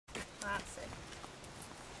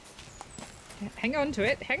Hang on to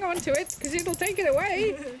it, because it'll take it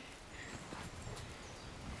away.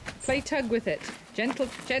 Play tug with it. Gentle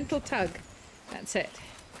tug. That's it.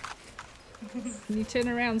 Can you turn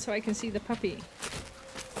around so I can see the puppy?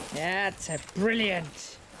 That's a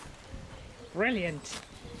brilliant. Brilliant.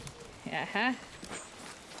 Uh-huh.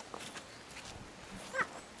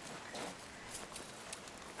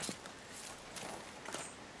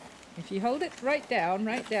 If you hold it right down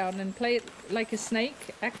and play it like a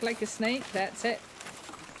snake, act like a snake, that's it.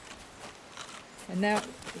 And now,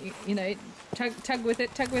 you know, tug with it.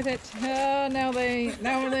 Oh, now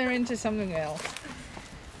they're into something else.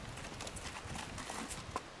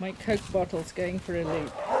 My Coke bottle's going for a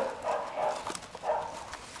loop.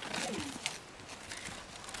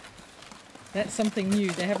 That's something new.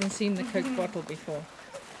 They haven't seen the Coke bottle before.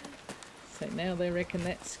 So now they reckon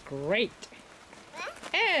that's great.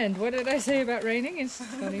 And what did I say about raining? It's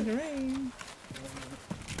starting to rain.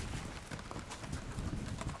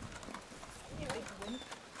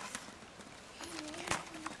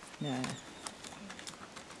 No.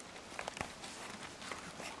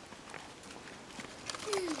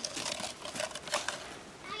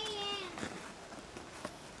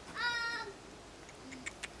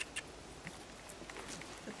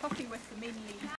 The puppy with the main lead.